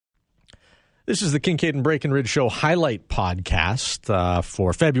This is the Kincaid and Breckenridge Show highlight podcast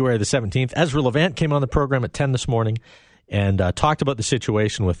for February the 17th. Ezra Levant came on the program at 10 this morning and talked about the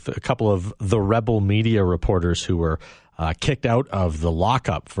situation with a couple of the rebel media reporters who were kicked out of the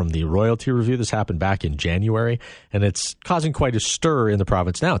lockup from the royalty review. This happened back in January, and it's causing quite a stir in the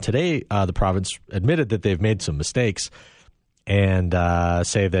province now. Today, the province admitted that they've made some mistakes and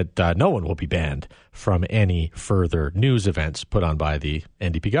say that no one will be banned from any further news events put on by the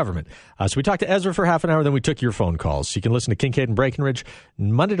NDP government. So we talked to Ezra for half an hour, then we took your phone calls. So you can listen to Kincaid and Breckenridge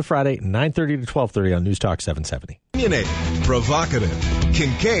Monday to Friday, 9:30 to 12:30 on News Talk 770. Opinionated, provocative,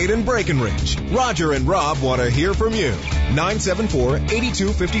 Kincaid and Breckenridge. Roger and Rob want to hear from you.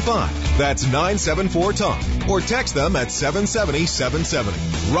 974-8255. That's 974-TALK. Or text them at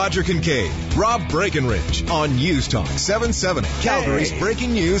 770-770. Roger Kincaid, Rob Breckenridge on News Talk 770. Calgary's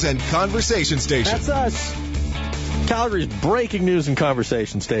breaking news and conversation station. That's us. Calgary's breaking news and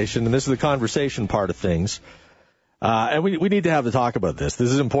conversation station, and this is the conversation part of things. And we need to have the talk about this.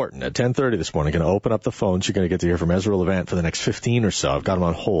 This is important. At 10:30 this morning, going to open up the phones. You're going to get to hear from Ezra Levant for the next 15 or so. I've got him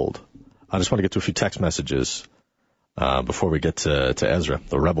on hold. I just want to get to a few text messages before we get to Ezra,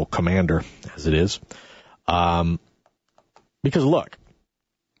 the rebel commander, as it is. Because, look,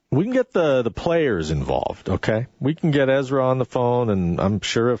 we can get the players involved, okay? We can get Ezra on the phone, and I'm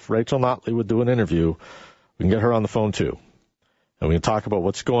sure if Rachel Notley would do an interview, we can get her on the phone too. And we can talk about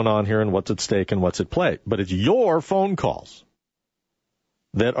what's going on here and what's at stake and what's at play. But it's your phone calls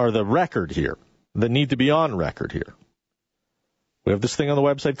that are the record here, that need to be on record here. We have this thing on the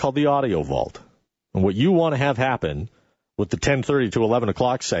website called the Audio Vault. And what you want to have happen with the 10:30 to 11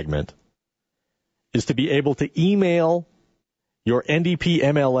 o'clock segment is to be able to email your NDP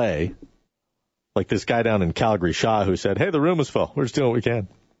MLA, like this guy down in Calgary, Shaw, who said, hey, the room is full. We're just doing what we can.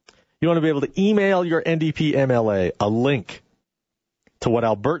 You want to be able to email your NDP MLA a link to what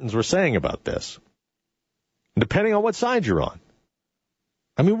Albertans were saying about this, depending on what side you're on.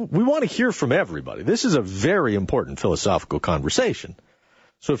 I mean, we want to hear from everybody. This is a very important philosophical conversation.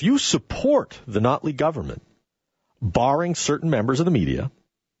 So if you support the Notley government, barring certain members of the media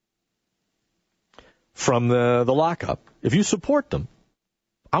from the lockup, if you support them,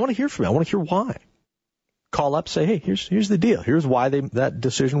 I want to hear from you. I want to hear why. Call up, say, hey, here's the deal. Here's why that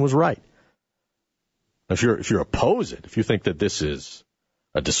decision was right. If you oppose it, if you think that this is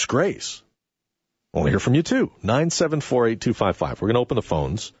a disgrace, I want to hear from you too. 974-8255. We're going to open the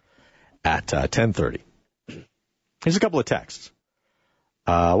phones at 10:30. Here's a couple of texts.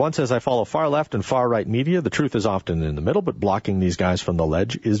 One says, I follow far left and far right media. The truth is often in the middle, but blocking these guys from the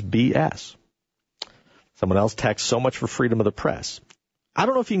ledge is BS. Someone else texts, so much for freedom of the press. I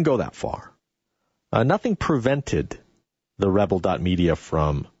don't know if you can go that far. Nothing prevented the rebel.media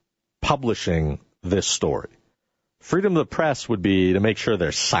from publishing this story. Freedom of the press would be to make sure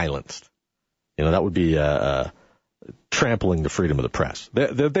they're silenced. You know, that would be trampling the freedom of the press.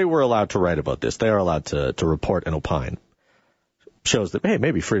 They were allowed to write about this. They are allowed to report and opine. Shows that, hey,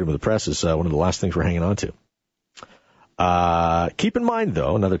 maybe freedom of the press is one of the last things we're hanging on to. Keep in mind,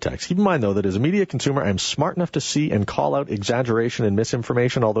 though, another text, keep in mind, though, that as a media consumer, I'm smart enough to see and call out exaggeration and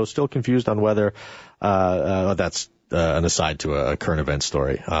misinformation, although still confused on whether that's an aside to a current event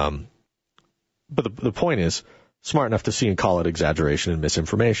story. But the point is, smart enough to see and call it exaggeration and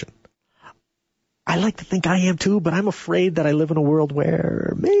misinformation. I like to think I am too, but I'm afraid that I live in a world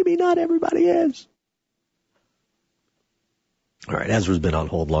where maybe not everybody is. All right, Ezra's been on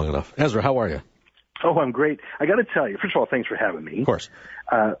hold long enough. Ezra, how are you? Oh, I'm great. I got to tell you, first of all, thanks for having me. Of course.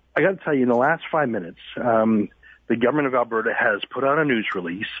 I got to tell you, in the last 5 minutes, the government of Alberta has put out a news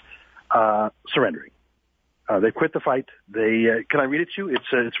release surrendering. They quit the fight. They can I read it to you?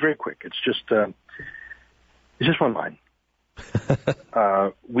 It's very quick. It's just one line.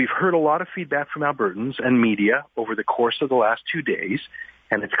 We've heard a lot of feedback from Albertans and media over the course of the last 2 days,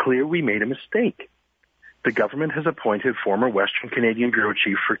 and it's clear we made a mistake. The government has appointed former Western Canadian Bureau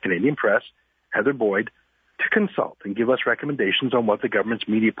Chief for Canadian Press, Heather Boyd, to consult and give us recommendations on what the government's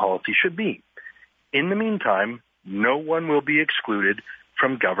media policy should be. In the meantime, no one will be excluded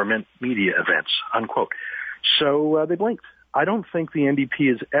from government media events, unquote. So they blinked. I don't think the NDP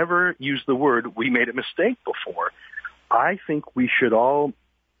has ever used the word, we made a mistake before. I think we should all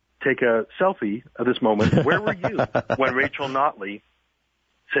take a selfie at this moment. Where were you when Rachel Notley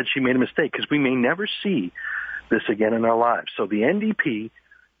said she made a mistake? Because we may never see this again in our lives. So the NDP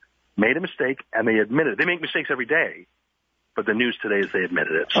made a mistake, and they admitted it. They make mistakes every day, but the news today is they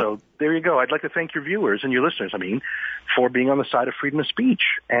admitted it. So there you go. I'd like to thank your viewers and your listeners, for being on the side of freedom of speech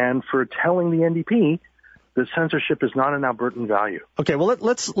and for telling the NDP that censorship is not an Albertan value. Okay, well,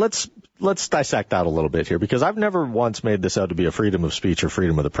 let's dissect that a little bit here, because I've never once made this out to be a freedom of speech or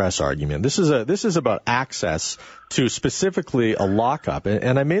freedom of the press argument. This is about access to specifically a lockup.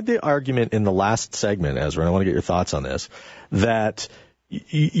 And I made the argument in the last segment, Ezra, and I want to get your thoughts on this, that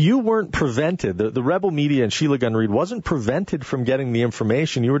you weren't prevented, the rebel media and Sheila Gunn Reid wasn't prevented from getting the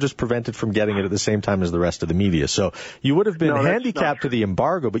information. You were just prevented from getting it at the same time as the rest of the media. So you would have been handicapped to the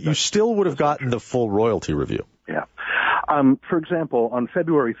embargo, but you still would have gotten the full royalty review. Yeah. For example, on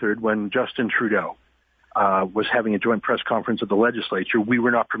February 3rd, when Justin Trudeau was having a joint press conference at the legislature, we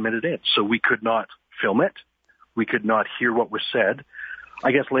were not permitted in. So we could not film it. We could not hear what was said.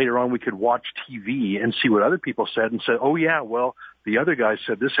 I guess later on we could watch TV and see what other people said and say, oh, yeah, well, the other guy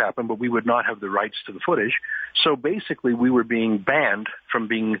said this happened, but we would not have the rights to the footage. So basically we were being banned from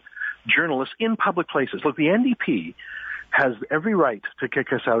being journalists in public places. Look, the NDP has every right to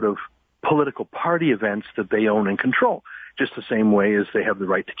kick us out of political party events that they own and control, just the same way as they have the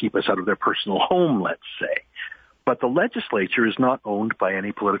right to keep us out of their personal home, let's say. But the legislature is not owned by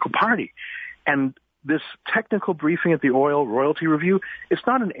any political party. And this technical briefing at the Oil Royalty Review, it's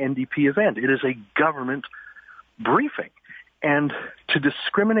not an NDP event. It is a government briefing. And to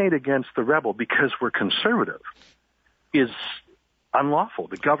discriminate against the rebel because we're conservative is unlawful.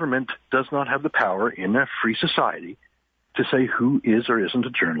 The government does not have the power in a free society to say who is or isn't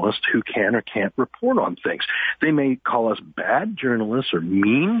a journalist, who can or can't report on things. They may call us bad journalists or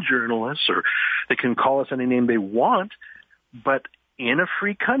mean journalists, or they can call us any name they want, but in a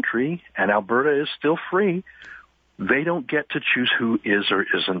free country, and Alberta is still free, they don't get to choose who is or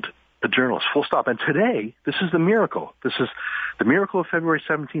isn't a journalist. Full stop. And today, this is the miracle. This is the miracle of February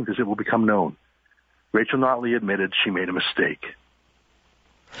 17th, is it will become known. Rachel Notley admitted she made a mistake.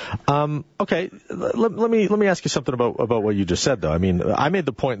 Okay, let me ask you something about what you just said, though. I mean, I made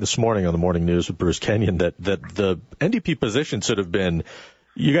the point this morning on the Morning News with Bruce Kenyon that the NDP position should have been,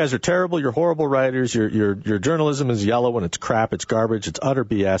 you guys are terrible, you're horrible writers, your journalism is yellow and it's crap, it's garbage, it's utter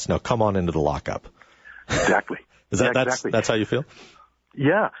BS, now come on into the lockup. Exactly. That's how you feel?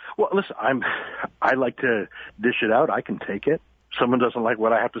 Yeah. Well, listen, I like to dish it out. I can take it. Someone doesn't like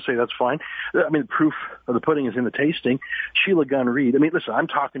what I have to say, that's fine. I mean, the proof of the pudding is in the tasting. Sheila Gunn Reid. I mean, listen, I'm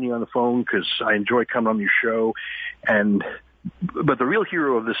talking to you on the phone because I enjoy coming on your show, but the real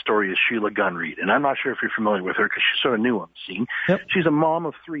hero of this story is Sheila Gunn Reid, and I'm not sure if you're familiar with her because she's sort of new on the scene. Yep. She's a mom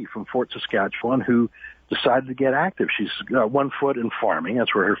of 3 from Fort Saskatchewan who decided to get active. She's got one foot in farming.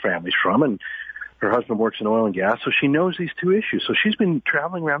 That's where her family's from, and her husband works in oil and gas, so she knows these two issues. So she's been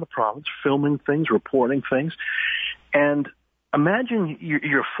traveling around the province, filming things, reporting things, and imagine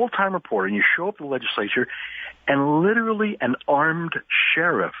you're a full-time reporter and you show up at the legislature and literally an armed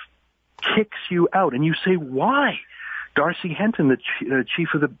sheriff kicks you out. And you say, why? Darcy Henton, the chief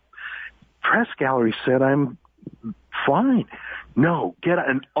of the press gallery, said, I'm fine. No, get out.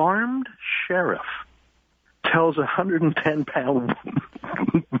 An armed sheriff tells a 110-pound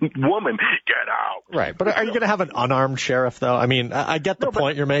woman, get out. Right, but are you going to have an unarmed sheriff, though? I mean, I get the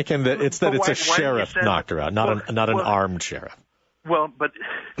point you're making, that it's a sheriff knocked her out, not an armed sheriff. Well, but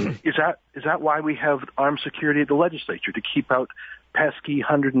is that why we have armed security at the legislature, to keep out pesky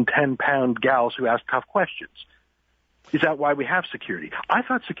 110-pound gals who ask tough questions? Is that why we have security? I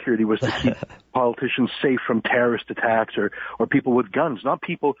thought security was to keep politicians safe from terrorist attacks or people with guns, not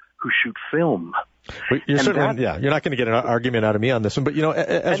people who shoot film. You're not going to get an argument out of me on this one, but Ezra,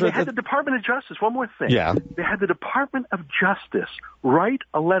 and they had the Department of Justice. One more thing. Yeah. They had the Department of Justice write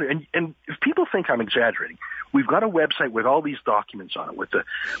a letter, and if people think I'm exaggerating, we've got a website with all these documents on it,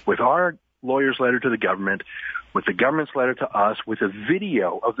 with our lawyer's letter to the government, with the government's letter to us, with a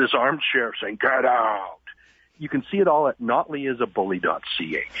video of this armed sheriff saying, get out. You can see it all at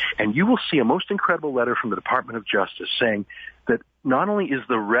notleyisabully.ca. And you will see a most incredible letter from the Department of Justice saying that not only is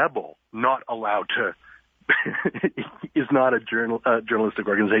the rebel not allowed to, is not a journalistic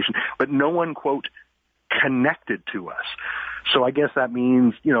organization, but no one, quote, connected to us. So I guess that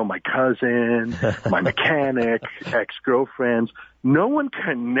means, my cousin, my mechanic, ex-girlfriends, no one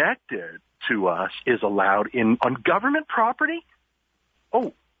connected to us is allowed on government property?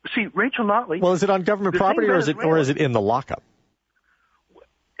 Oh, see, Rachel Notley. Well, is it on government property or is it in the lockup?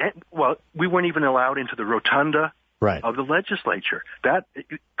 Well, we weren't even allowed into the rotunda of the legislature.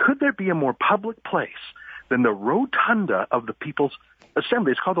 Could there be a more public place than the rotunda of the People's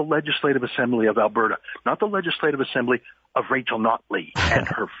Assembly? It's called the Legislative Assembly of Alberta, not the Legislative Assembly of Rachel Notley and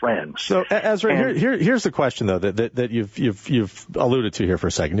her friends. So, Ezra, here's the question, though, that you've alluded to here for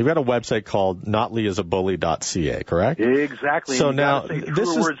a second. You've got a website called notleyisabully.ca, correct? Exactly. So now,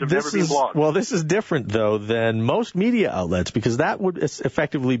 this is different, though, than most media outlets, because that would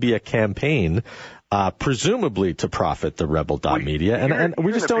effectively be a campaign presumably to profit the rebel.media. And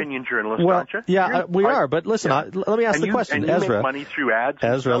we just an don't. Opinion journalist, well, aren't you? Yeah, we are. But listen, let me ask the question, and you Ezra. Make money through ads.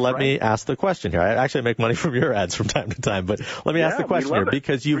 Ezra, stuff, let right? me ask the question here. I actually make money from your ads from time to time, but let me ask the question here,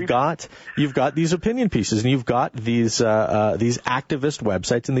 because you've got these opinion pieces and you've got these activist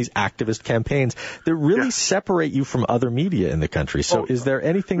websites and these activist campaigns that really separate you from other media in the country. So is there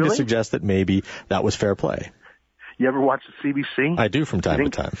anything to suggest that maybe that was fair play? You ever watch the CBC? I do from time to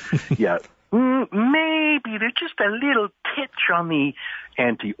time. Yeah. Maybe there's just a little titch on the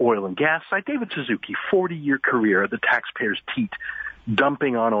anti-oil and gas side. David Suzuki, 40-year career at the taxpayer's teat,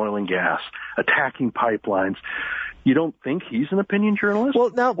 dumping on oil and gas, attacking pipelines. You don't think he's an opinion journalist?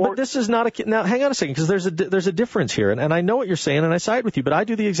 Well, but this is not a... Now, hang on a second, because there's a difference here, and I know what you're saying, and I side with you, but I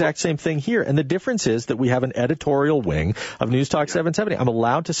do the exact same thing here, and the difference is that we have an editorial wing of News Talk 770. I'm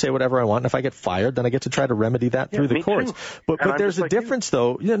allowed to say whatever I want, and if I get fired, then I get to try to remedy that through the courts. But there's a difference,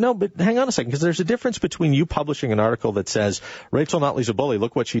 though. But hang on a second, because there's a difference between you publishing an article that says, Rachel Notley's a bully,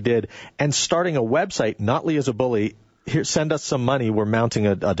 look what she did, and starting a website, Notley is a bully, here, send us some money, we're mounting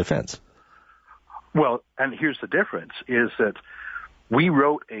a defense. Well, and here's the difference, is that we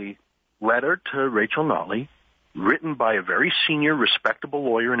wrote a letter to Rachel Notley, written by a very senior, respectable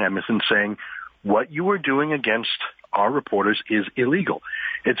lawyer in Edmonton, saying, what you are doing against our reporters is illegal.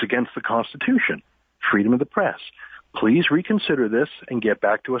 It's against the Constitution, freedom of the press. Please reconsider this and get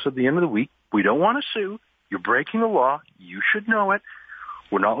back to us at the end of the week. We don't want to sue. You're breaking the law. You should know it.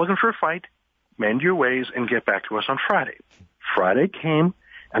 We're not looking for a fight. Mend your ways and get back to us on Friday. Friday came,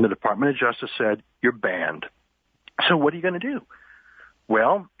 and the Department of Justice said, you're banned. So what are you going to do?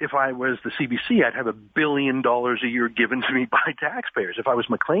 Well, if I was the CBC, I'd have $1 billion a year given to me by taxpayers. If I was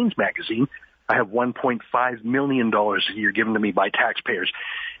Maclean's magazine, I have $1.5 million a year given to me by taxpayers.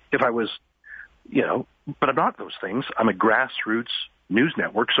 If I was, but I'm not those things. I'm a grassroots news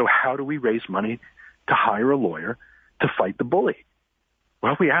network. So how do we raise money to hire a lawyer to fight the bully?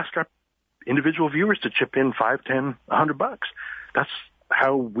 Well, we ask our individual viewers to chip in $5, $10, $100. That's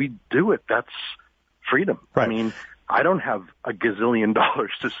how we do it. That's freedom. Right. I mean, I don't have $1 gazillion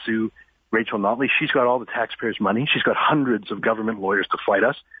to sue Rachel Notley. She's got all the taxpayers' money. She's got hundreds of government lawyers to fight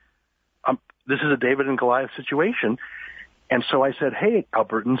us. This is a David and Goliath situation. And so I said, hey,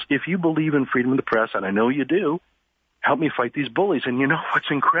 Albertans, if you believe in freedom of the press, and I know you do, help me fight these bullies. And you know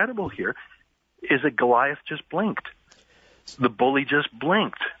what's incredible here is that Goliath just blinked. The bully just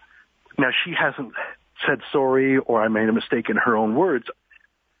blinked. Now, she hasn't said sorry or I made a mistake in her own words.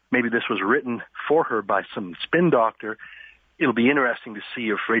 Maybe this was written for her by some spin doctor. It'll be interesting to see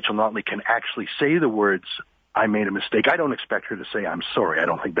if Rachel Notley can actually say the words, I made a mistake. I don't expect her to say, I'm sorry. I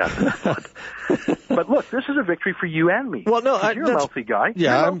don't think that's enough. But look, this is a victory for you and me. Well, no, you're a mouthy guy.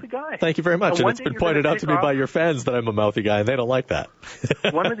 Yeah, you're a mouthy guy. Thank you very much. And it's been pointed out to me by your fans that I'm a mouthy guy, and they don't like that.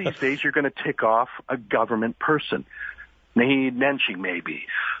 One of these days, you're going to tick off a government person. Naheed Nenshi, maybe.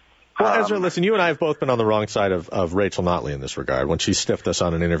 Well, Ezra, listen, you and I have both been on the wrong side of Rachel Notley in this regard. When she stiffed us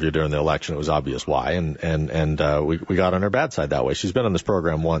on an interview during the election, it was obvious why, and we got on her bad side that way. She's been on this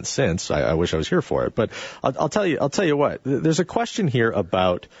program once since. I wish I was here for it. But I'll tell you what. There's a question here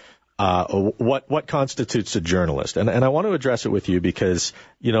about what constitutes a journalist, and I want to address it with you because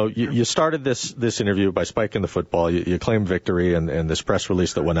you started this interview by spiking the football. You claimed victory, and this press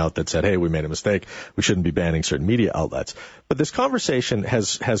release that went out that said, hey, we made a mistake, we shouldn't be banning certain media outlets. But this conversation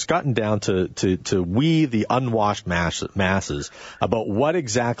has gotten down to we, the unwashed masses, about what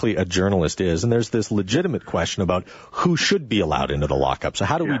exactly a journalist is, and there's this legitimate question about who should be allowed into the lockup. So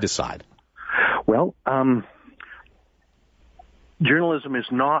how do we decide? Well, journalism is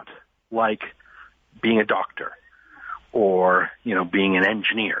not like being a doctor or, being an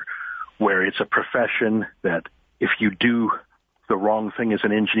engineer, where it's a profession that if you do the wrong thing as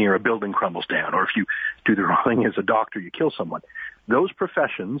an engineer, a building crumbles down, or if you do the wrong thing as a doctor, you kill someone. Those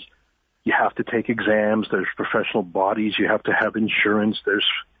professions, you have to take exams, there's professional bodies, you have to have insurance, there's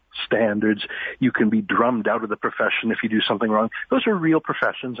standards, you can be drummed out of the profession if you do something wrong. Those are real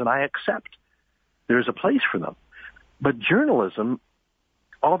professions, and I accept there's a place for them. But journalism,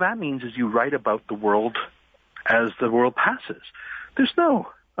 all that means is you write about the world as the world passes.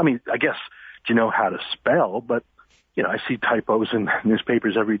 I guess, you know how to spell, but, I see typos in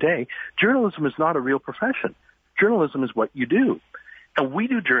newspapers every day. Journalism is not a real profession. Journalism is what you do. And we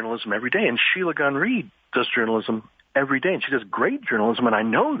do journalism every day, and Sheila Gunn Reid does journalism every day, and she does great journalism, and I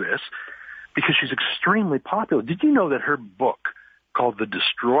know this because she's extremely popular. Did you know that her book called The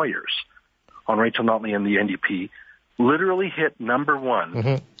Destroyers on Rachel Notley and the NDP literally hit number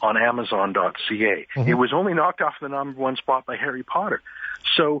one on Amazon.ca. It was only knocked off the number one spot by Harry Potter.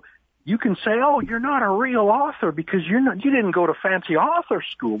 So you can say, oh, you're not a real author because you didn't go to fancy author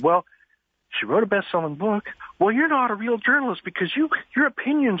school. Well, she wrote a best-selling book. Well, you're not a real journalist because your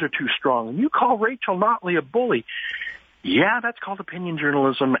opinions are too strong, and you call Rachel Notley a bully. Yeah, that's called opinion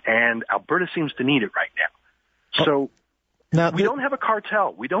journalism, and Alberta seems to need it right now. So we don't have a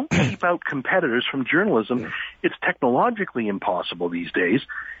cartel. We don't keep out competitors from journalism. It's technologically impossible these days,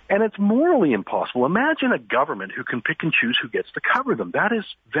 and it's morally impossible. Imagine a government who can pick and choose who gets to cover them. That is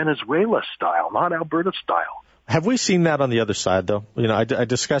Venezuela style, not Alberta style. Have we seen that on the other side, though? You know, I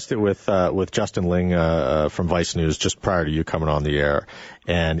discussed it with Justin Ling from Vice News just prior to you coming on the air,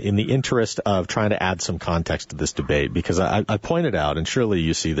 and in the interest of trying to add some context to this debate, because I pointed out, and surely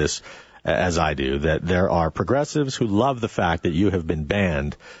you see this as I do, that there are progressives who love the fact that you have been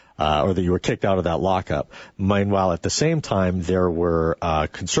banned or that you were kicked out of that lockup. Meanwhile, at the same time, there were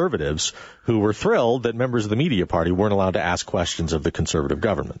conservatives who were thrilled that members of the media party weren't allowed to ask questions of the conservative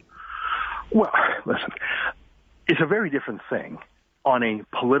government. Well, listen. It's a very different thing on a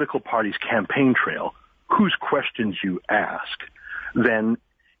political party's campaign trail whose questions you ask than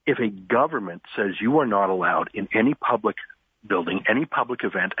if a government says you are not allowed in any public building, any public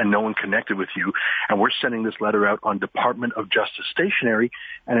event, and no one connected with you, and we're sending this letter out on Department of Justice stationery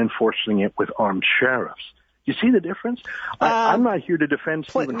and enforcing it with armed sheriffs. You see the difference? I'm not here to defend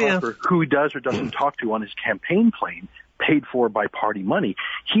Stephen Harper, who he does or doesn't talk to on his campaign plane, paid for by party money.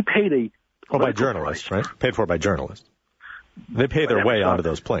 He paid a by journalists, price. Right? Paid for by journalists. They pay their way onto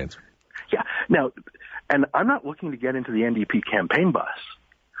those planes. Yeah. Now, and I'm not looking to get into the NDP campaign bus.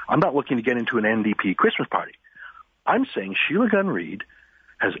 I'm not looking to get into an NDP Christmas party. I'm saying Sheila Gunn Reid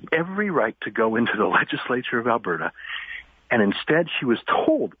has every right to go into the legislature of Alberta, and instead she was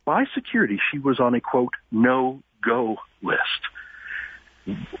told by security she was on a, quote, no-go list.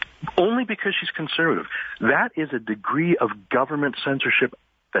 Only because she's conservative. That is a degree of government censorship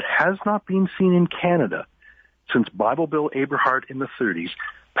that has not been seen in Canada since Bible Bill Aberhart in the 30s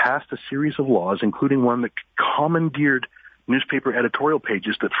passed a series of laws, including one that commandeered newspaper editorial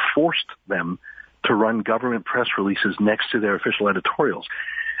pages that forced them to run government press releases next to their official editorials.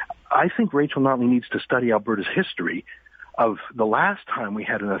 I think Rachel Notley needs to study Alberta's history of the last time we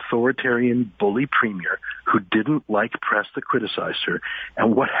had an authoritarian bully premier who didn't like press that criticized her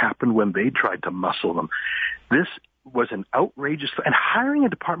and what happened when they tried to muscle them. This was an outrageous, and hiring a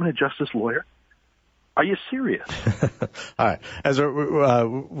Department of Justice lawyer? Are you serious? All right. Ezra,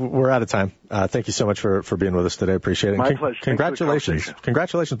 we're out of time. Thank you so much for being with us today. Appreciate it. My pleasure. Congratulations.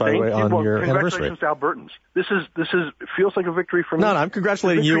 Congratulations, by the way, on your anniversary. Congratulations to Albertans. This feels like a victory for me. No, I'm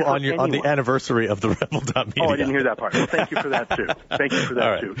congratulating you on the anniversary of the Rebel.media. Oh, I didn't hear that part. Well, thank you for that, too. Thank you for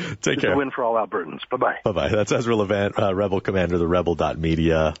that, too. Take care. It's a win for all Albertans. Bye-bye. Bye-bye. That's Ezra Levant, Rebel Commander, the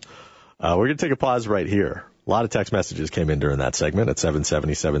Rebel.media. We're going to take a pause right here. A lot of text messages came in during that segment at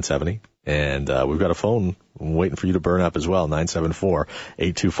 770-770. And we've got a phone waiting for you to burn up as well,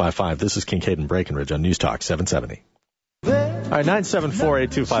 974-8255. This is Kincaid and Breckenridge on News Talk 770. All right,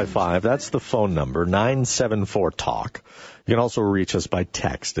 974-8255. That's the phone number, 974-TALK. You can also reach us by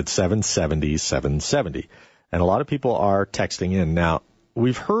text at 770-770. And a lot of people are texting in. Now,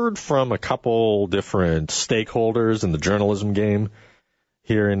 we've heard from a couple different stakeholders in the journalism game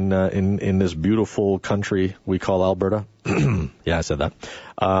here in this beautiful country we call Alberta. Yeah, I said that.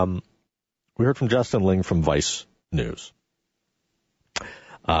 We heard from Justin Ling from Vice News,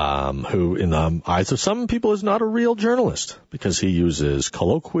 who in the eyes of some people is not a real journalist because he uses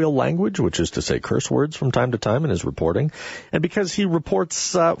colloquial language, which is to say curse words from time to time in his reporting, and because he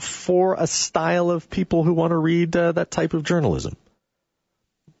reports for a style of people who want to read that type of journalism.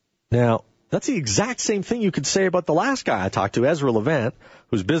 Now, that's the exact same thing you could say about the last guy I talked to, Ezra Levant,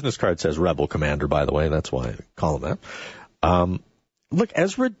 whose business card says Rebel Commander, by the way. That's why I call him that. Look,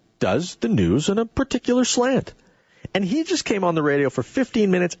 Ezra does the news in a particular slant. And he just came on the radio for 15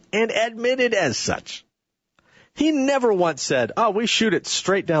 minutes and admitted as such. He never once said, we shoot it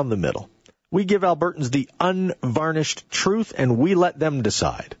straight down the middle. We give Albertans the unvarnished truth and we let them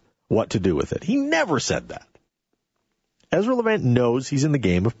decide what to do with it. He never said that. Ezra Levant knows he's in the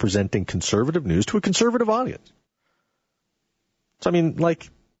game of presenting conservative news to a conservative audience. So, I mean,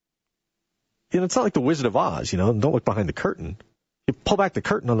 it's not like the Wizard of Oz, don't look behind the curtain. You pull back the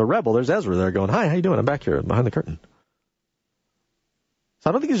curtain on the Rebel, there's Ezra there going, hi, how you doing? I'm back here behind the curtain. So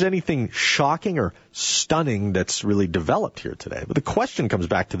I don't think there's anything shocking or stunning that's really developed here today. But the question comes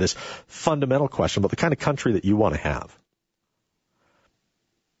back to this fundamental question about the kind of country that you want to have.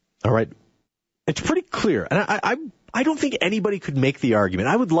 All right. It's pretty clear. And I don't think anybody could make the argument.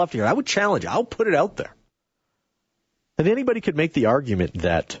 I would love to hear it. I would challenge it. I'll put it out there. That anybody could make the argument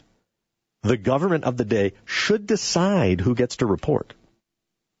that the government of the day should decide who gets to report.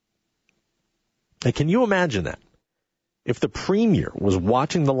 And can you imagine that? if the premier was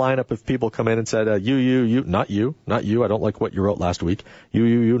watching the lineup of people come in and said, you, not you, I don't like what you wrote last week,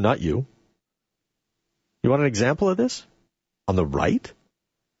 you, not you. You want an example of this? On the right,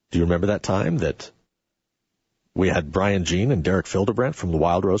 do you remember that time that we had Brian Jean and Derek Fildebrandt from the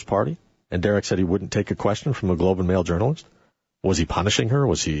Wild Rose Party, and Derek said he wouldn't take a question from a Globe and Mail journalist? Was he punishing her?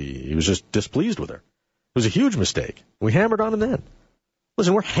 He was just displeased with her. It was a huge mistake. We hammered on him then.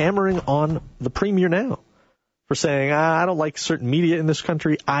 Listen, we're hammering on the premier now for saying, I don't like certain media in this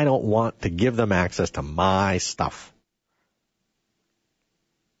country. I don't want to give them access to my stuff.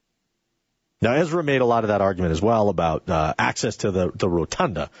 Now, Ezra made a lot of that argument as well about access to the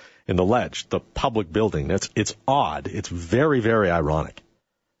rotunda in the Ledge, the public building. It's odd. It's very, very ironic.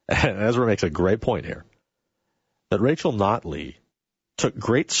 And Ezra makes a great point here, that Rachel Notley took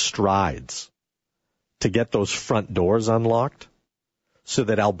great strides to get those front doors unlocked so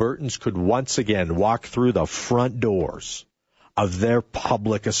that Albertans could once again walk through the front doors of their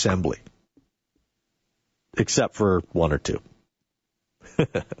public assembly, except for one or two.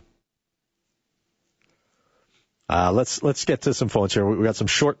 Let's get to some phones here. We got some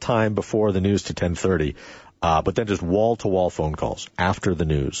short time before the news to 10:30, but then just wall-to-wall phone calls after the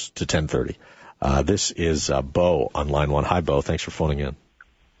news to 10:30. This is Bo on line one. Hi, Bo. Thanks for phoning in.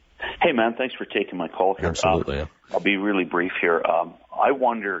 Hey, man. Thanks for taking my call here. Absolutely. Yeah. I'll be really brief here. I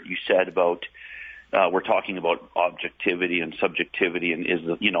wonder, you said about we're talking about objectivity and subjectivity, and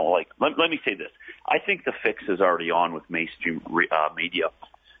let me say this. I think the fix is already on with mainstream media.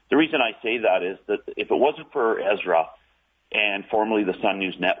 The reason I say that is that if it wasn't for Ezra and formerly the Sun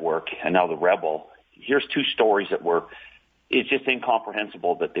News Network and now the Rebel, here's two stories that it's just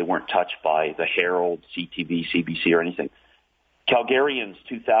incomprehensible that they weren't touched by the Herald, CTV, CBC, or anything. Calgarians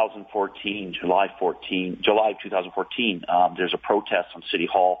 2014, July 2014, there's a protest on City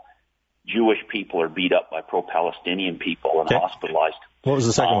Hall. Jewish people are beat up by pro-Palestinian people and hospitalized. What was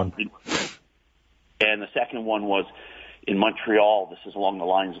the second one? And the second one was in Montreal. This is along the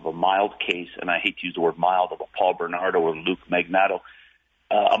lines of a mild case, and I hate to use the word mild, of a Paul Bernardo or Luke Magnato,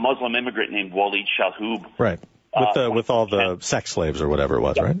 a Muslim immigrant named Waleed Shahroub. Right. With all the sex slaves or whatever it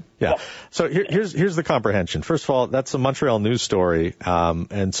was, right? Yeah. So here's the comprehension. First of all, that's a Montreal news story,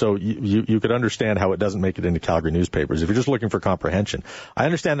 and so you could understand how it doesn't make it into Calgary newspapers if you're just looking for comprehension. I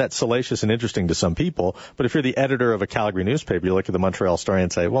understand that's salacious and interesting to some people, but if you're the editor of a Calgary newspaper, you look at the Montreal story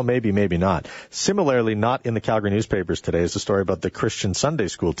and say, well, maybe not. Similarly, not in the Calgary newspapers today is the story about the Christian Sunday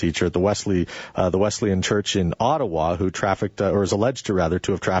school teacher at the Wesleyan Church in Ottawa who trafficked, or is alleged to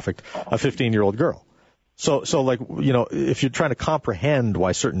have trafficked a 15-year-old girl. So if you're trying to comprehend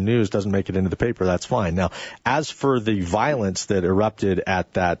why certain news doesn't make it into the paper, that's fine. Now, as for the violence that erupted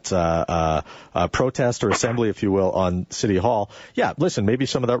at that protest or assembly, if you will, on City Hall, yeah, listen, maybe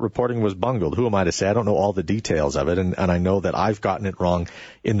some of that reporting was bungled. Who am I to say? I don't know all the details of it, and I know that I've gotten it wrong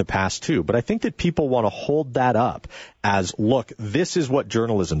in the past too. But I think that people want to hold that up as, look, this is what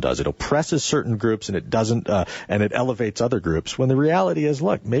journalism does. It oppresses certain groups and it doesn't, and it elevates other groups. When the reality is,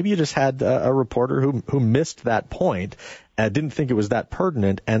 look, maybe you just had a reporter who missed that point, didn't think it was that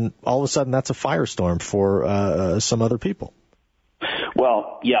pertinent, and all of a sudden that's a firestorm for some other people.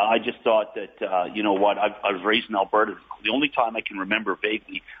 Well, yeah, I just thought that, you know what, I was raised in Alberta. The only time I can remember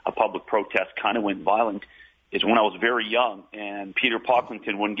vaguely a public protest kind of went violent is when I was very young, and Peter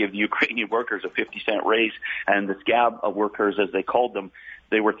Pocklington wouldn't give the Ukrainian workers a 50-cent raise, and the scab workers, as they called them,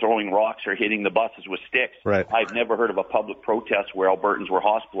 they were throwing rocks or hitting the buses with sticks. Right. I've never heard of a public protest where Albertans were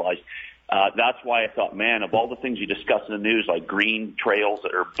hospitalized. That's why I thought, man, of all the things you discuss in the news, like green trails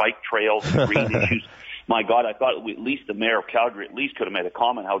or bike trails and green issues, my God, I thought at least the mayor of Calgary at least could have made a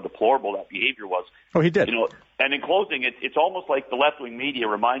comment how deplorable that behavior was. Oh, he did. You know, and in closing, it's almost like the left-wing media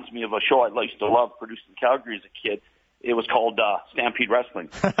reminds me of a show I used to love, produced in Calgary as a kid. It was called Stampede Wrestling.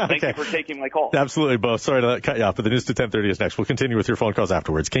 Thank you for taking my call. Absolutely, Bo. Sorry to cut you off, but the news to 10:30 is next. We'll continue with your phone calls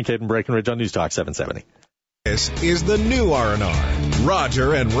afterwards. Kincaid and Breckenridge on News Talk 770. This is the new R&R.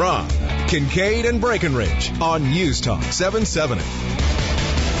 Roger and Rob. Kincaid and Breckenridge on News Talk 770.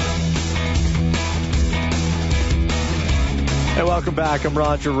 Hey, welcome back. I'm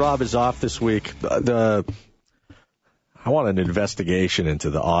Roger. Rob is off this week. I want an investigation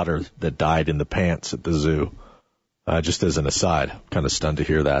into the otter that died in the pants at the zoo. Just as an aside, I'm kind of stunned to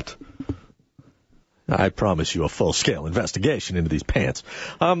hear that. I promise you a full-scale investigation into these pants.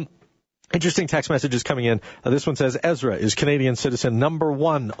 Interesting text messages coming in. This one says, Ezra is Canadian citizen number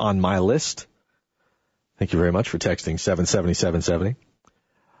 1 on my list. Thank you very much for texting 770-770.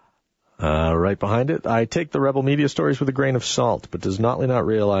 Right behind it, I take the Rebel media stories with a grain of salt, but does Notley not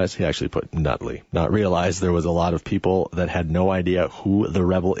realize, he actually put Nutley, not realize there was a lot of people that had no idea who the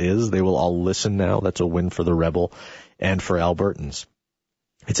Rebel is. They will all listen now. That's a win for the Rebel and for Albertans.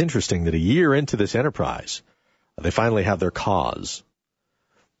 It's interesting that a year into this enterprise, they finally have their cause.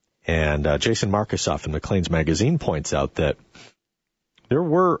 And Jason Markusoff in Maclean's magazine points out that there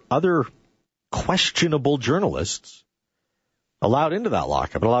were other questionable journalists allowed into that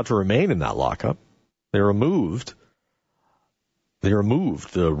lockup, allowed to remain in that lockup. They removed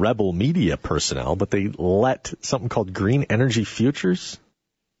the Rebel media personnel, but they let something called Green Energy Futures.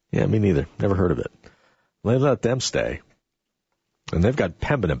 Yeah, me neither. Never heard of it. They let them stay. And they've got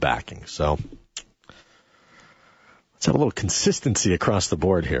Pembina backing, so let's have a little consistency across the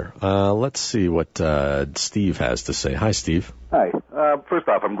board here. Let's see what Steve has to say. Hi, Steve. Hi. First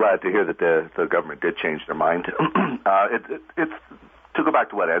off, I'm glad to hear that the government did change their mind. It's to go back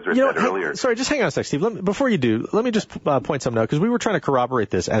to what Ezra said earlier. Sorry, just hang on a sec, Steve. Before you do, let me just point something out, because we were trying to corroborate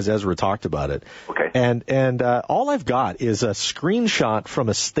this as Ezra talked about it. Okay. And all I've got is a screenshot from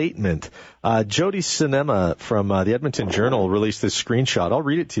a statement. Jody Cinema from the Edmonton Journal released this screenshot. I'll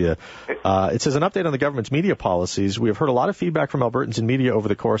read it to you. It says, an update on the government's media policies. We have heard a lot of feedback from Albertans in media over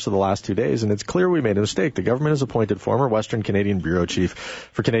the course of the last 2 days, and it's clear we made a mistake. The government has appointed former Western Canadian Bureau Chief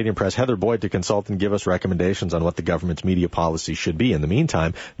for Canadian Press, Heather Boyd, to consult and give us recommendations on what the government's media policy should be. In the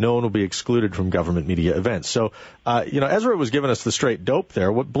meantime, no one will be excluded from government media events. So, Ezra was giving us the straight dope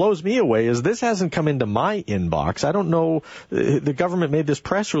there. What blows me away is this hasn't come into my inbox. I don't know. The government made this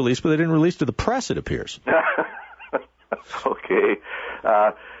press release, but they didn't release to the press, it appears. Okay.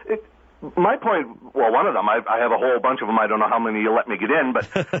 My point, well, one of them, I have a whole bunch of them. I don't know how many you'll let me get in, but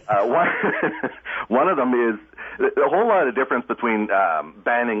one of them is a whole lot of difference between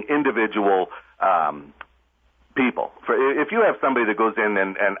banning individual people. If you have somebody that goes in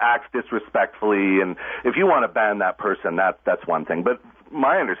and acts disrespectfully, and if you want to ban that person, that's one thing. But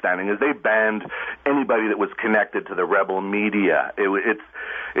my understanding is they banned anybody that was connected to the Rebel media.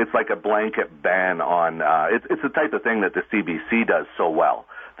 It's like a blanket ban on. It's the type of thing that the CBC does so well.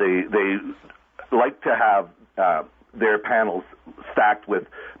 They like to have their panels stacked with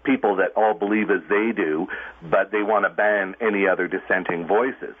people that all believe as they do, but they want to ban any other dissenting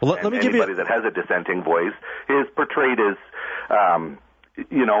voices. Well, let me give you... Anybody that has a dissenting voice is portrayed as,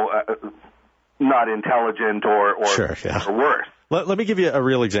 not intelligent or sure, yeah. or worse. Let me give you a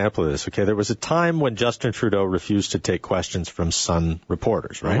real example of this, okay? There was a time when Justin Trudeau refused to take questions from Sun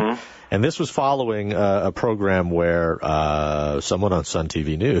reporters, right? Mm-hmm. And this was following a program where someone on Sun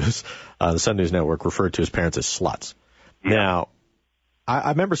TV News, the Sun News Network, referred to his parents as sluts. Yeah. Now,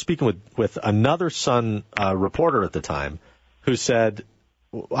 I remember speaking with another Sun reporter at the time who said,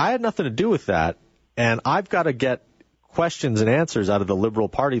 I had nothing to do with that, and I've got to get questions and answers out of the Liberal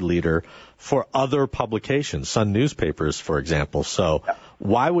Party leader for other publications, Sun newspapers, for example. So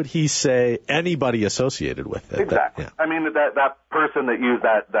why would he say anybody associated with it? Exactly. I mean, that person that used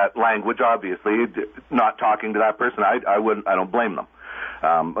that language, obviously, not talking to that person, I don't blame them.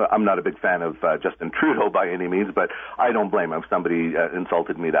 I'm not a big fan of Justin Trudeau by any means, but I don't blame him. If somebody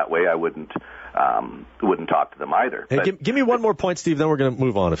insulted me that way, I wouldn't talk to them either. Hey, give me one more point, Steve, then we're going to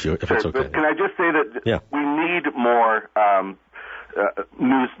move on if it's okay. Can I just say that we need more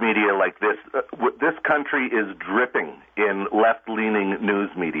news media like this. This country is dripping in left-leaning news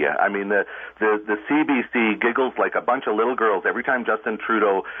media. I mean, the CBC giggles like a bunch of little girls every time Justin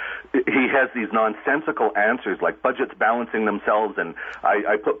Trudeau, he has these nonsensical answers like budgets balancing themselves, and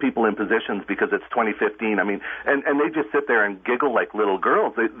I put people in positions because it's 2015. I mean, and they just sit there and giggle like little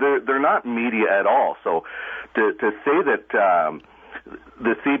girls. They're not media at all. So to say that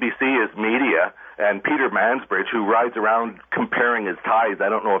the CBC is media, and Peter Mansbridge, who rides around comparing his ties, I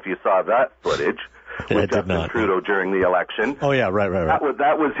don't know if you saw that footage with Justin Trudeau during the election. Oh, yeah, right.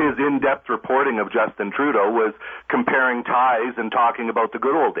 That was his in-depth reporting of Justin Trudeau, was comparing ties and talking about the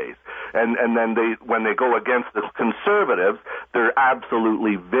good old days. And then when they go against the Conservatives, they're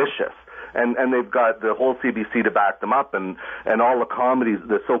absolutely vicious. And they've got the whole CBC to back them up, and all the comedies,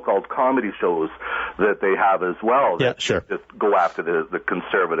 the so-called comedy shows that they have as well. Yeah, sure. Just go after the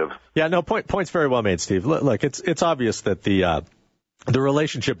Conservatives. Yeah, no, point's very well made, Steve. Look, it's obvious that the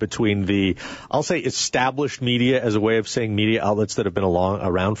relationship between the, I'll say, established media, as a way of saying media outlets that have been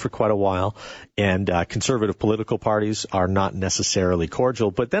around for quite a while, and conservative political parties are not necessarily cordial.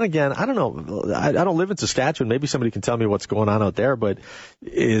 But then again, I don't know. I don't live in Saskatchewan. Maybe somebody can tell me what's going on out there. But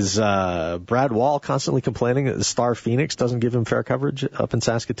is Brad Wall constantly complaining that the Star Phoenix doesn't give him fair coverage up in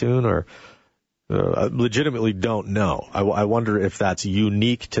Saskatoon? Or legitimately don't know. I wonder if that's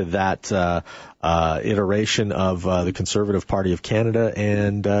unique to that iteration of the Conservative Party of Canada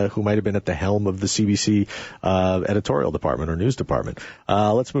and who might have been at the helm of the CBC editorial department or news department.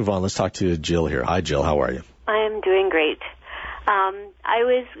 Let's move on. Let's talk to Jill here. Hi, Jill. How are you? I am doing great. I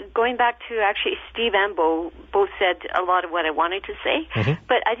was going back to actually Steve and Bo both said a lot of what I wanted to say,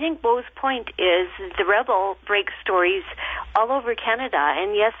 but I think Bo's point is the Rebel breaks stories all over Canada,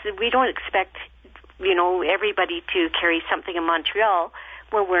 and yes, we don't expect, everybody to carry something in Montreal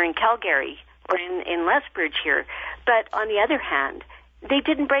when we're in Calgary or in Lethbridge here, but on the other hand, they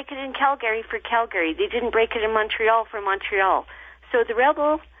didn't break it in Calgary for Calgary. They didn't break it in Montreal for Montreal. So the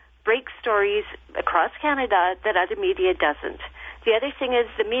Rebel breaks stories across Canada that other media doesn't. The other thing is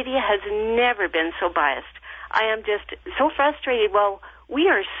the media has never been so biased. I am just so frustrated. Well, we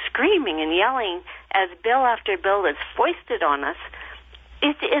are screaming and yelling as bill after bill is foisted on us.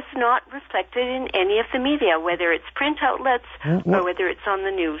 It is not reflected in any of the media, whether it's print outlets or whether it's on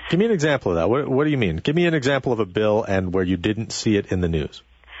the news. Give me an example of that. What do you mean? Give me an example of a bill and where you didn't see it in the news.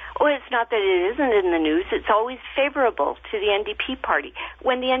 Well, it's not that it isn't in the news. It's always favorable to the NDP party.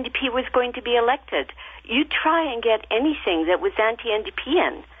 When the NDP was going to be elected, you try and get anything that was anti-NDP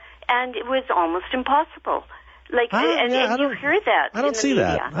in, and it was almost impossible. You hear that. I don't see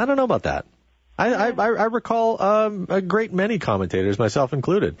that. I don't know about that. I recall a great many commentators, myself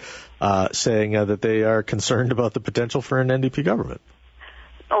included, saying that they are concerned about the potential for an NDP government.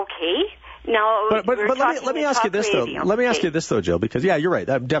 Okay. No, but let me ask you this though. Let me ask you this though, Jill, because you're right.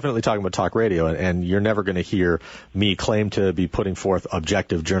 I'm definitely talking about talk radio, and you're never going to hear me claim to be putting forth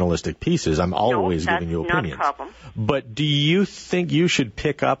objective journalistic pieces. I'm always giving you opinions. Not a problem. But do you think you should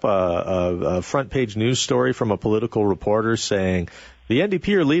pick up a front page news story from a political reporter saying the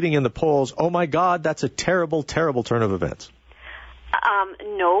NDP are leading in the polls? Oh my God, that's a terrible, terrible turn of events.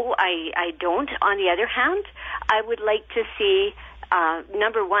 No, I don't. On the other hand, I would like to see.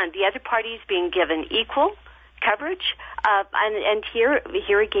 Number one, the other parties being given equal coverage, and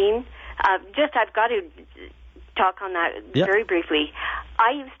here again, I've got to talk on that very briefly.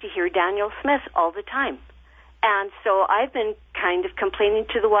 I used to hear Daniel Smith all the time, and so I've been kind of complaining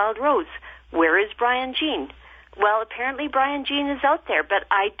to the Wild Rose, where is Brian Jean? Well, apparently Brian Jean is out there, but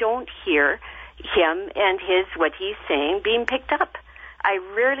I don't hear him and what he's saying being picked up. I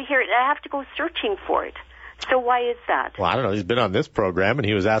rarely hear it. I have to go searching for it. So why is that? Well, I don't know. He's been on this program, and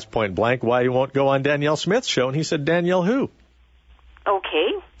he was asked point blank why he won't go on Danielle Smith's show, and he said, Danielle who?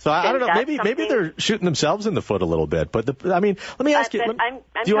 Okay. So I don't know. Maybe they're shooting themselves in the foot a little bit. But, let me ask you. I'm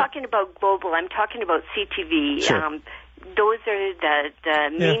talking about global. I'm talking about CTV. Sure. Those are the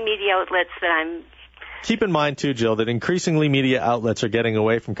main media outlets that I'm... Keep in mind, too, Jill, that increasingly media outlets are getting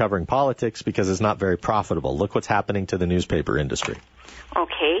away from covering politics because it's not very profitable. Look what's happening to the newspaper industry.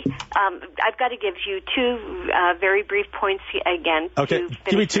 Okay. I've got to give you two very brief points again. Okay.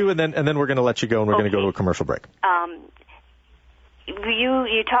 Give me two, and then we're going to let you go, and we're going to go to a commercial break.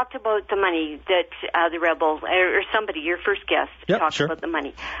 You talked about the money that the Rebel, or somebody, your first guest, talked about the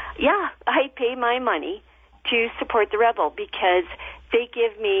money. Yeah, I pay my money to support the Rebel because they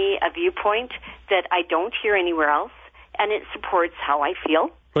give me a viewpoint that I don't hear anywhere else, and it supports how I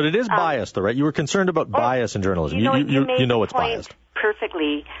feel. But it is biased, though, right? You were concerned about bias in journalism. You know it's biased.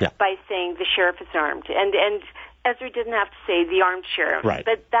 Perfectly by saying the sheriff is armed. And Ezra didn't have to say the armed sheriff. Right.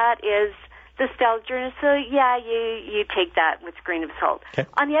 But that is the style of journalism. So, you take that with a grain of salt. Okay.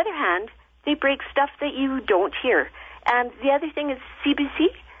 On the other hand, they break stuff that you don't hear. And the other thing is CBC.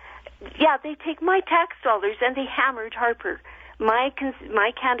 Yeah, they take my tax dollars and they hammered Harper, my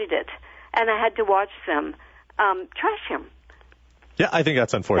candidate, and I had to watch them trash him. Yeah, I think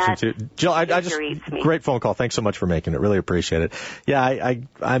that's unfortunate too. Jill, I just great phone call. Thanks so much for making it. Really appreciate it. Yeah,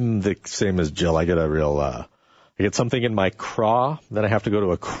 I'm the same as Jill. I get I get something in my craw that I have to go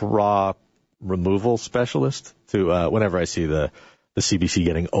to a craw removal specialist to whenever I see the CBC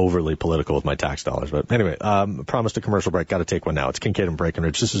getting overly political with my tax dollars. But anyway, promised a commercial break. Got to take one now. It's Kincaid and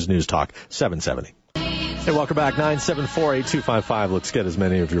Breckenridge. This is News Talk 770. Hey, welcome back. 974-8255. Let's get as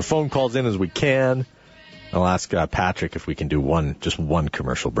many of your phone calls in as we can. I'll ask Patrick if we can do just one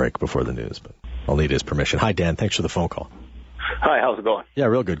commercial break before the news, but I'll need his permission. Hi, Dan. Thanks for the phone call. Hi, how's it going? Yeah,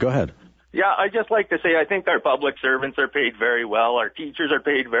 real good. Go ahead. Yeah, I just like to say I think our public servants are paid very well. Our teachers are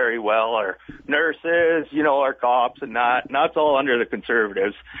paid very well. Our nurses, our cops and that. And that's all under the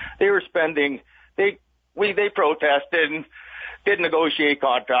Conservatives. They were they protested and did negotiate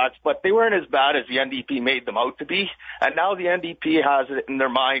contracts, but they weren't as bad as the NDP made them out to be. And now the NDP has it in their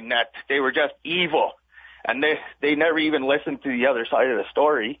mind that they were just evil. And they never even listened to the other side of the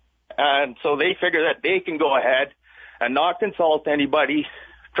story. And so they figure that they can go ahead and not consult anybody,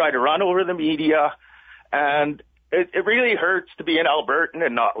 try to run over the media, and it really hurts to be an Albertan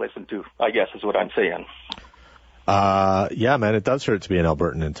and not listen to, I guess is what I'm saying. Yeah, man, it does hurt to be an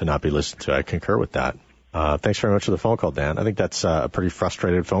Albertan and to not be listened to. I concur with that. Thanks very much for the phone call, Dan. I think that's a pretty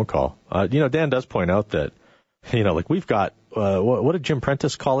frustrated phone call. Dan does point out that, like we've got, what did Jim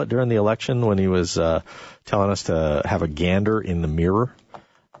Prentice call it during the election when he was telling us to have a gander in the mirror?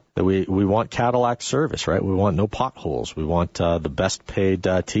 That we want Cadillac service, right? We want no potholes. We want the best paid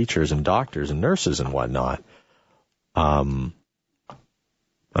teachers and doctors and nurses and whatnot. I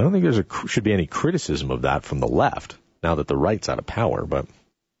don't think should be any criticism of that from the left now that the right's out of power. But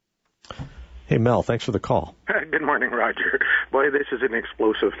hey, Mel, thanks for the call. Good morning, Roger. Boy, this is an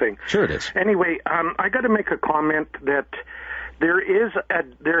explosive thing. Sure it is. Anyway, I got to make a comment that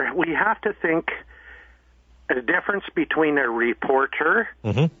we have to think a difference between a reporter,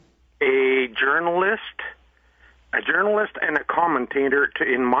 a journalist and a commentator,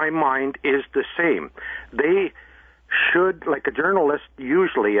 in my mind, is the same. They should, like a journalist,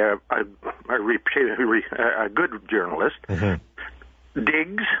 usually a good journalist,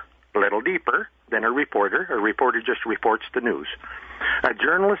 digs a little deeper than a reporter. A reporter just reports the news. A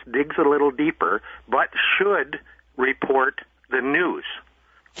journalist digs a little deeper, but should report the news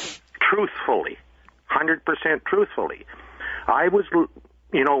truthfully, 100% truthfully. I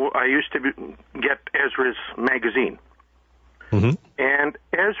used to get Ezra's magazine. And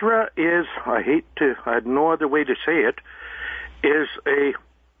Ezra is, I have no other way to say it, is a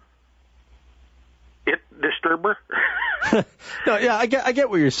disturber. No, yeah, I get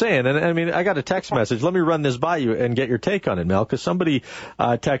what you're saying. And I mean, I got a text message. Let me run this by you and get your take on it, Mel, because somebody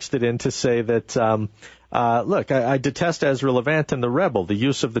texted in to say that, look, I detest Ezra Levant and the Rebel. The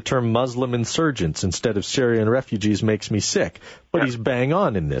use of the term Muslim insurgents instead of Syrian refugees makes me sick. But he's bang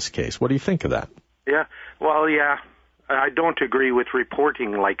on in this case. What do you think of that? Yeah, well, yeah. I don't agree with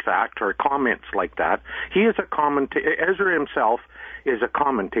reporting like that or comments like that. He is a commentator. Ezra himself is a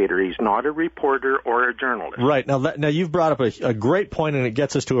commentator. He's not a reporter or a journalist. Right. Now you've brought up a great point, and it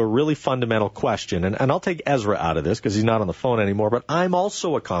gets us to a really fundamental question. And I'll take Ezra out of this because he's not on the phone anymore, but I'm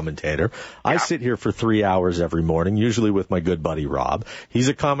also a commentator. Yeah. I sit here for 3 hours every morning, usually with my good buddy Rob. He's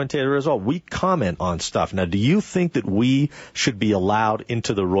a commentator as well. We comment on stuff. Now, do you think that we should be allowed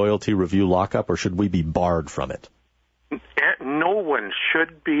into the Royalty Review lockup, or should we be barred from it? No one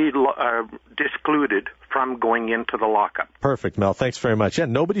should be excluded from going into the lockup. Perfect, Mel. Thanks very much. Yeah,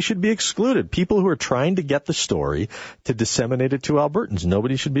 nobody should be excluded. People who are trying to get the story to disseminate it to Albertans,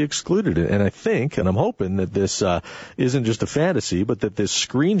 nobody should be excluded. And I think, and I'm hoping that this isn't just a fantasy, but that this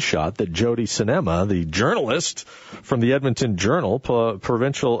screenshot that Jody Cinema, the journalist from the Edmonton Journal,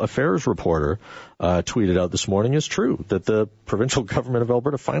 provincial affairs reporter, tweeted out this morning is true, that the provincial government of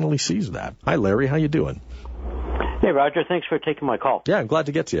Alberta finally sees that. Hi, Larry. How you doing? Hey, Roger. Thanks for taking my call. Yeah, I'm glad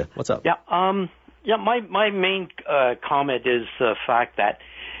to get to you. What's up? Yeah, my main comment is the fact that,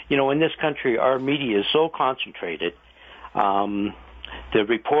 in this country, our media is so concentrated. The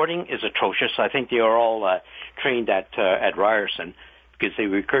reporting is atrocious. I think they are all trained at Ryerson because they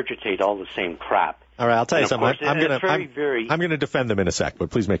regurgitate all the same crap. All right, I'll tell you something. I'm going to defend them in a sec,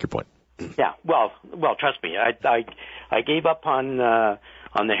 but please make your point. Yeah, well, trust me. I gave up on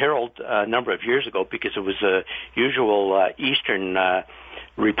the Herald a number of years ago because it was usual Eastern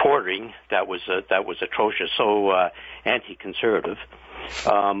reporting that was atrocious, so anti-conservative.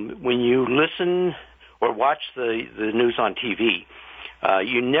 When you listen or watch the news on TV,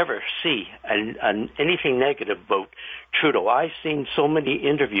 you never see anything negative about Trudeau. I've seen so many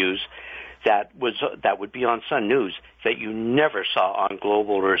interviews that would be on Sun News that you never saw on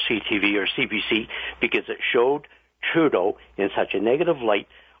Global or CTV or CBC because it showed Trudeau in such a negative light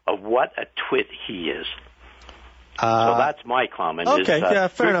of what a twit he is. So that's my comment. Okay, yeah,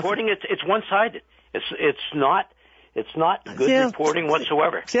 fair reporting, enough. It's one-sided. It's not good reporting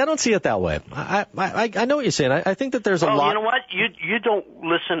whatsoever. See, I don't see it that way. I know what you're saying. I think that there's a lot. You know what? You don't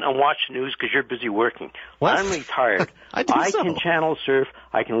listen and watch news because you're busy working. What? I'm retired. I can channel surf.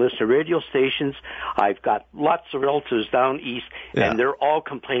 I can listen to radio stations. I've got lots of relatives down east, and they're all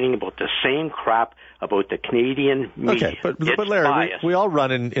complaining about the same crap about the Canadian media. Okay, but Larry, we all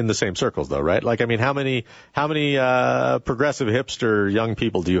run in the same circles, though, right? Like, I mean, how many progressive hipster young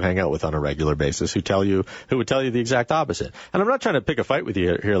people do you hang out with on a regular basis who would tell you the exact opposite? And I'm not trying to pick a fight with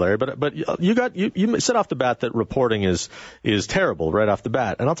you here, Larry, but you said off the bat that reporting is terrible right off the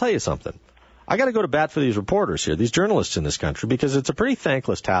bat, and I'll tell you something. I got to go to bat for these reporters here, these journalists in this country, because it's a pretty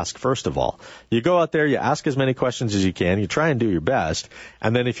thankless task, first of all. You go out there, you ask as many questions as you can, you try and do your best,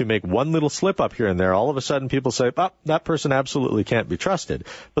 and then if you make one little slip up here and there, all of a sudden people say, oh, that person absolutely can't be trusted.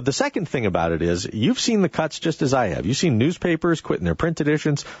 But the second thing about it is, you've seen the cuts just as I have. You've seen newspapers quitting their print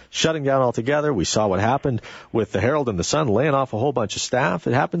editions, shutting down altogether. We saw what happened with the Herald and the Sun laying off a whole bunch of staff.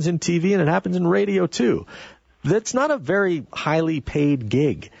 It happens in TV and it happens in radio too. That's not a very highly paid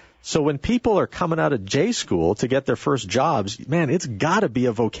gig. So when people are coming out of J school to get their first jobs, man, it's got to be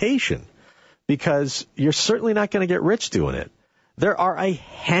a vocation, because you're certainly not going to get rich doing it. There are a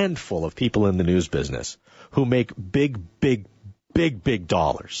handful of people in the news business who make big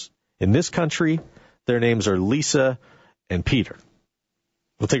dollars. In this country, their names are Lisa and Peter.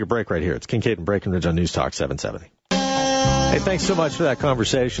 We'll take a break right here. It's Kincaid and Breckenridge on News Talk 770. Hey, thanks so much for that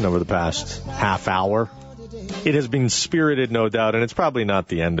conversation over the past half hour. It has been spirited, no doubt, and it's probably not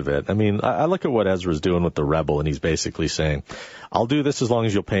the end of it. I mean, I look at what Ezra's doing with the Rebel, and he's basically saying, I'll do this as long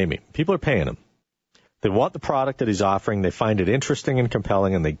as you'll pay me. People are paying him. They want the product that he's offering. They find it interesting and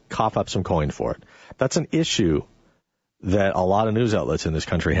compelling, and they cough up some coin for it. That's an issue that a lot of news outlets in this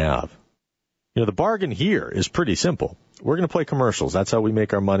country have. You know, the bargain here is pretty simple. We're going to play commercials. That's how we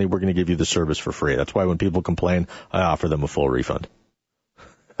make our money. We're going to give you the service for free. That's why when people complain, I offer them a full refund.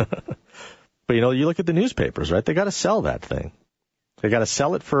 But, you know, you look at the newspapers, right? They got to sell that thing. They got to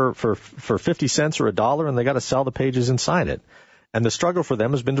sell it for 50 cents or $1, and they got to sell the pages inside it. And the struggle for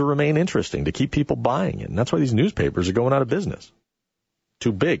them has been to remain interesting, to keep people buying it. And that's why these newspapers are going out of business.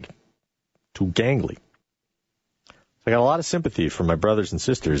 Too big. Too gangly. So I got a lot of sympathy for my brothers and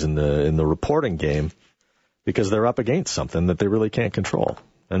sisters in the reporting game, because they're up against something that they really can't control.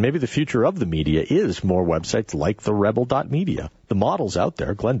 And maybe the future of the media is more websites like the Rebel.media. The model's out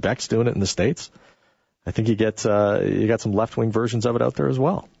there. Glenn Beck's doing it in the States. I think you got some left-wing versions of it out there as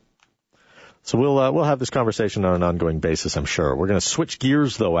well. So we'll have this conversation on an ongoing basis, I'm sure. We're going to switch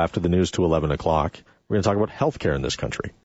gears, though, after the news to 11 o'clock. We're going to talk about healthcare in this country.